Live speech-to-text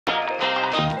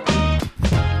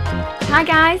Hi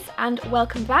guys, and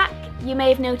welcome back. You may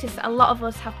have noticed that a lot of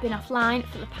us have been offline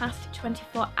for the past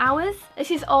 24 hours.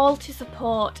 This is all to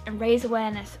support and raise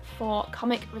awareness for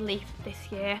comic relief this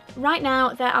year. Right now,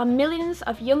 there are millions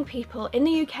of young people in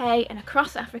the UK and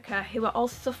across Africa who are all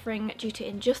suffering due to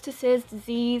injustices,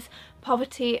 disease,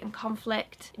 poverty and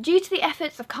conflict. Due to the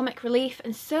efforts of Comic Relief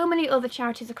and so many other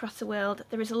charities across the world,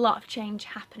 there is a lot of change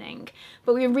happening,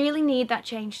 but we really need that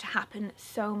change to happen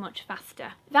so much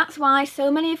faster. That's why so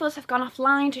many of us have gone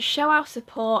offline to show our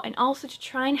support and also to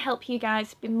try and help you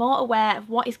guys be more aware of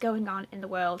what is going on in the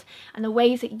world and the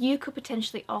ways that you could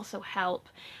potentially also help.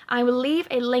 I will leave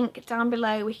a link down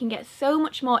below where you can get so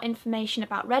much more information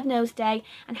about Red Nose Day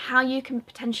and how you can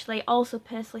potentially also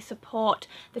personally support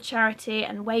the charity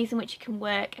and ways in which you can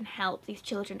work and help these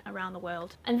children around the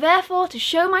world. And therefore, to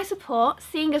show my support,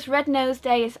 seeing as Red Nose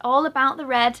Day is all about the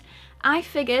red, I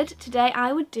figured today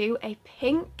I would do a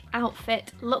pink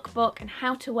outfit lookbook and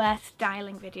how to wear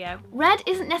styling video. Red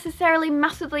isn't necessarily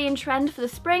massively in trend for the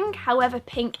spring, however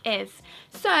pink is.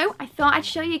 So I thought I'd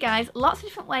show you guys lots of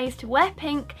different ways to wear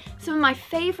pink, some of my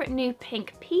favourite new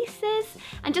pink pieces,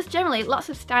 and just generally lots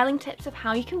of styling tips of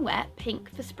how you can wear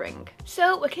pink for spring.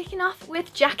 So we're kicking off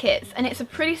with jackets, and it's a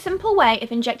pretty simple way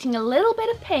of injecting a little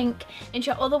bit of pink into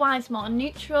your otherwise more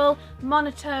neutral,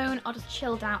 monotone, or just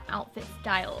chilled out outfit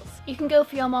styles. You can go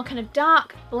for your more kind of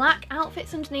dark black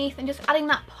outfits underneath, and just adding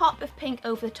that pop of pink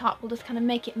over the top will just kind of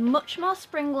make it much more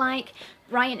spring-like,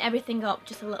 brighten everything up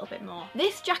just a little bit more.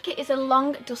 This jacket is a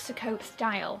long duster coat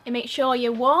style. It makes sure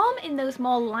you're warm in those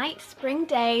more light spring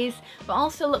days, but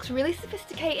also looks really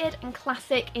sophisticated and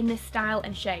classic in this style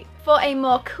and shape. For a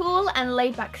more cool and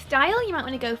laid-back style, you might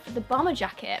want to go for the bomber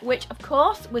jacket, which of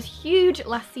course was huge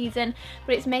last season,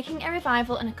 but it's making a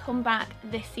revival and a comeback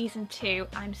this season too.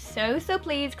 I'm so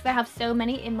pleased because I have so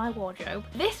many in my wardrobe.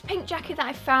 This pink jacket that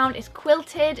I found is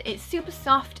quilted, it's super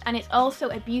soft, and it's also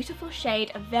a beautiful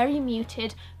shade of very muted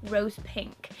rose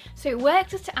pink. So it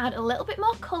works just to add a little bit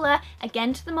more colour,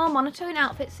 again to the more monotone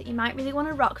outfits that you might really want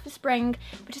to rock for spring,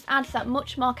 but just adds that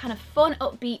much more kind of fun,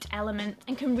 upbeat element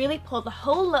and can really pull the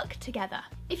whole look together.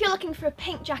 If you're looking for a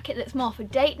pink jacket that's more for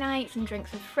date nights and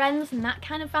drinks with friends and that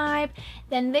kind of vibe,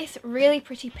 then this really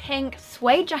pretty pink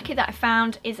suede jacket that I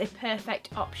found is a perfect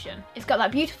option. It's got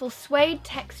that beautiful suede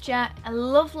texture, a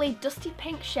lovely dusty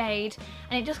pink shade,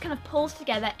 and it just kind of pulls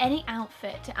together any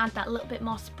outfit to add that little bit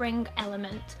more spring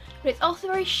element, but it's also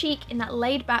very chic in that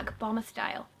laid-back bomber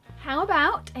style. How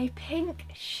about a pink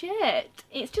shirt?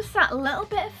 It's just that little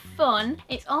bit of fun.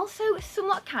 It's also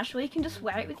somewhat casual. You can just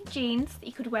wear it with your jeans.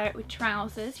 You could wear it with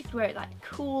trousers. You could wear it like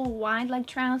cool wide leg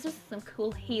trousers, some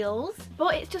cool heels.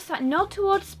 But it's just that nod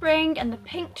towards spring and the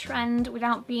pink trend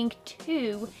without being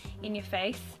too in your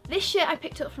face. This shirt I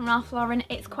picked up from Ralph Lauren.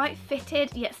 It's quite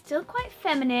fitted yet still quite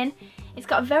feminine. It's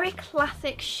got a very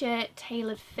classic shirt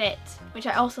tailored fit, which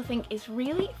I also think is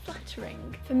really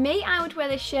flattering. For me, I would wear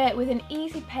this shirt with an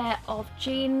easy pair of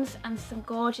jeans and some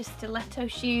gorgeous stiletto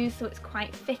shoes, so it's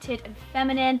quite fitted and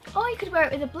feminine. Or you could wear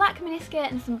it with a black miniskirt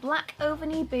and some black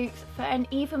over-knee boots for an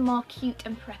even more cute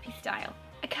and preppy style.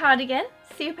 A cardigan,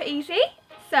 super easy.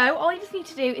 So all you just need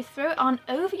to do is throw it on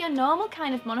over your normal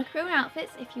kind of monochrome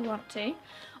outfits if you want to,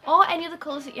 or any other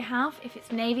colours that you have, if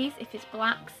it's navies, if it's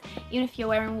blacks, even if you're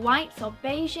wearing whites or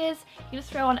beiges, you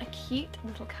just throw on a cute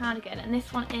little cardigan. And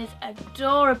this one is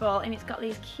adorable, and it's got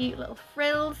these cute little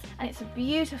frills, and it's a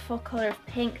beautiful colour of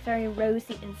pink, very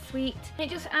rosy and sweet, and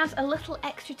it just adds a little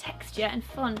extra texture and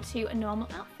fun to a normal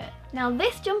outfit. Now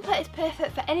this jumper is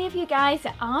perfect for any of you guys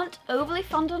that aren't overly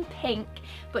fond on pink,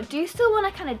 but do still want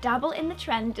to kind of dabble in the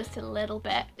trend just a little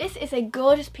bit. This is a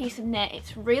gorgeous piece of knit.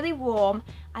 It's really warm.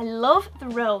 I love the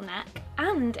roll neck,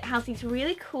 and it has these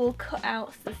really cool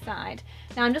cutouts to the side.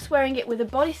 Now I'm just wearing it with a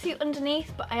bodysuit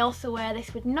underneath, but I also wear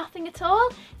this with nothing at all.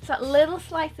 It's that little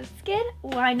slice of skin,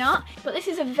 why not? But this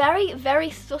is a very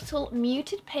subtle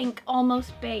muted pink,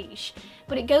 almost beige,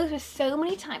 but it goes with so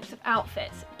many types of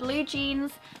outfits. Blue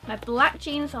jeans, my black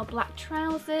jeans or black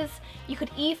trousers. You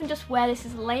could even just wear this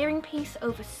as a layering piece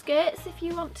over skirts if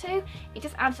you want to. It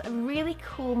just adds a really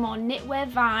cool, more knitwear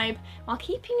vibe while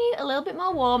keeping you a little bit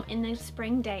more warm in those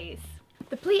spring days.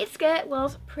 The pleated skirt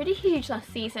was pretty huge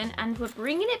last season, and we're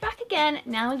bringing it back again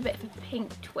now with a bit of a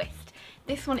pink twist.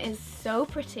 This one is so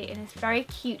pretty and it's very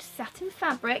cute satin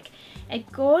fabric, a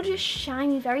gorgeous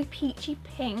shiny very peachy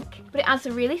pink, but it adds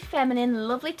a really feminine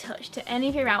lovely touch to any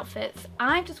of your outfits.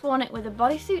 I've just worn it with a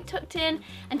bodysuit tucked in,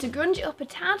 and to grunge it up a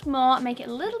tad more, make it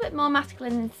a little bit more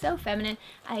masculine and so feminine,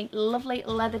 a lovely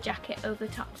leather jacket over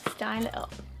the top to style it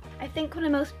up. I think one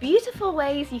of the most beautiful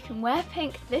ways you can wear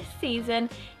pink this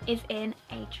season is in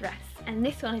a dress. And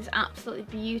this one is absolutely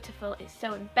beautiful. It's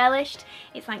so embellished,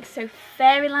 it's like so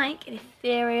fairy-like and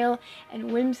ethereal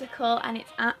and whimsical, and it's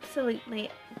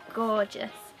absolutely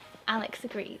gorgeous. Alex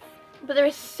agrees. But there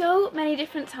are so many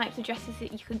different types of dresses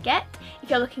that you could get if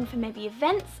you're looking for maybe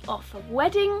events or for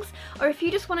weddings, or if you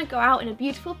just want to go out in a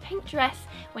beautiful pink dress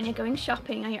when you're going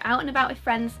shopping or you're out and about with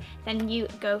friends, then you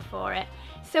go for it.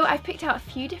 So I've picked out a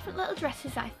few different little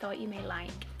dresses that I thought you may like.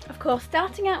 Of course,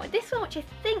 starting out with this one, which I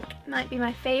think might be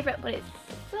my favourite, but it's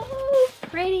so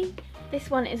pretty. This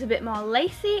one is a bit more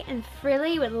lacy and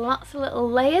frilly with lots of little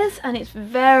layers, and it's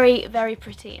very, very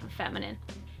pretty and feminine.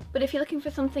 But if you're looking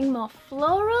for something more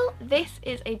floral, this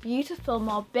is a beautiful,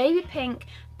 more baby pink,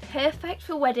 perfect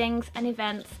for weddings and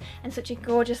events, and such a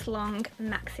gorgeous long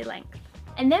maxi length.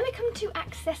 And then we come to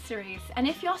accessories, and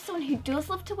if you're someone who does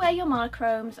love to wear your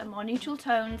monochromes and more neutral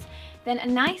tones, then a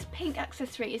nice pink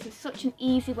accessory is such an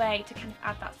easy way to kind of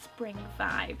add that spring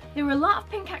vibe. There were a lot of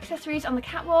pink accessories on the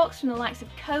catwalks from the likes of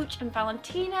Coach and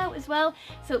Valentino as well,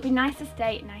 so it'd be nice to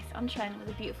stay nice on trend with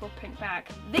a beautiful pink bag.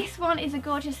 This one is a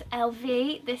gorgeous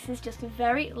LV. This is just a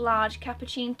very large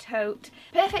capuchin tote.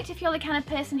 Perfect if you're the kind of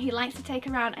person who likes to take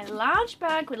around a large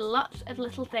bag with lots of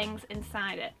little things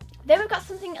inside it. Then we've got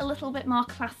something a little bit more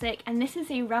classic, and this is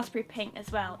a raspberry pink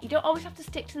as well. You don't always have to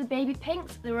stick to the baby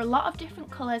pinks. There are a lot of different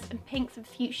colours and pinks and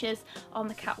fuchsias on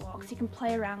the catwalk, so you can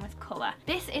play around with colour.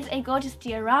 This is a gorgeous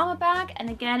diorama bag, and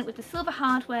again with the silver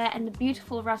hardware and the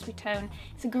beautiful raspberry tone,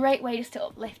 it's a great way just to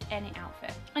uplift any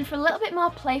outfit. And for a little bit more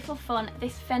playful fun,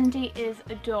 this Fendi is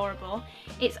adorable.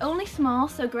 It's only small,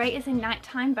 so great as a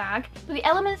nighttime bag, but the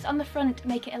elements on the front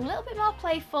make it a little bit more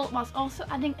playful whilst also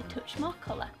adding a touch more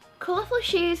colour. Colourful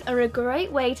shoes are a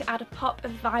great way to add a pop of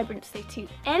vibrancy to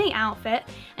any outfit,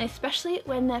 and especially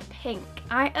when they're pink.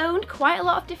 I owned quite a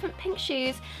lot of different pink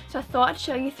shoes, so I thought I'd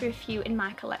show you through a few in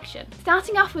my collection.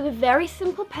 Starting off with a very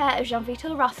simple pair of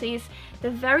Gianvito Rossi's, the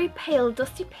very pale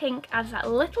dusty pink adds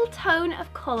that little tone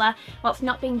of colour whilst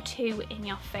not being too in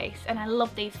your face, and I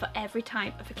love these for every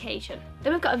type of occasion.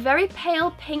 Then we've got a very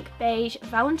pale pink beige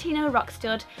Valentino rock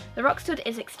stud. The rock stud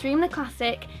is extremely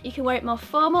classic. You can wear it more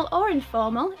formal or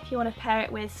informal if you want to pair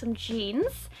it with some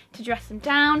jeans to dress them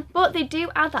down, but they do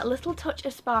add that little touch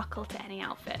of sparkle to any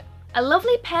outfit. A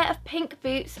lovely pair of pink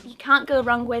boots you can't go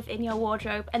wrong with in your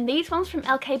wardrobe, and these ones from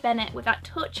LK Bennett with that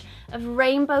touch of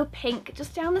rainbow pink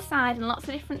just down the side and lots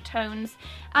of different tones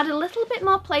add a little bit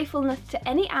more playfulness to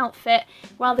any outfit,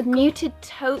 while the muted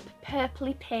taupe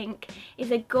purpley pink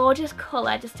is a gorgeous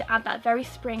colour just to add that very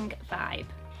spring vibe.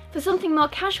 For something more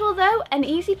casual though, an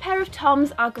easy pair of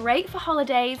Toms are great for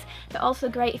holidays. They're also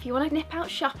great if you want to nip out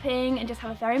shopping and just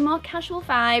have a very more casual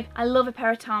vibe. I love a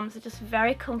pair of Toms. They're just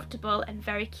very comfortable and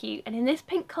very cute, and in this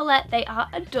pink colour they are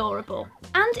adorable.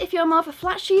 And if you're more of a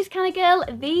flat shoes kind of girl,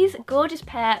 these gorgeous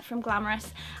pair from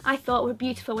Glamorous I thought were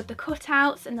beautiful with the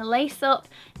cutouts and the lace up.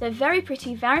 They're very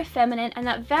pretty, very feminine, and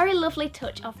that very lovely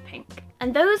touch of pink.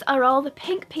 And those are all the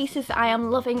pink pieces that I am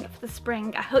loving for the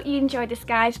spring. I hope you enjoyed this,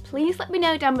 guys. Please let me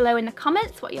know down below in the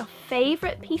comments what your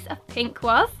favourite piece of pink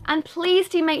was. And please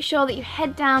do make sure that you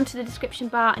head down to the description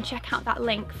bar and check out that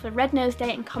link for Red Nose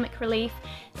Day and Comic Relief.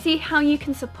 See how you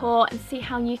can support and see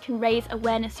how you can raise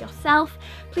awareness yourself.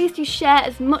 Please do share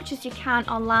as much as you can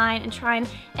online and try and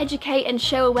educate and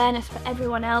show awareness for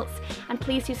everyone else. And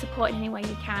please do support in any way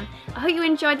you can. I hope you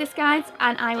enjoyed this, guys,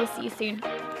 and I will see you soon.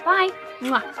 Bye!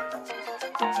 Mwah.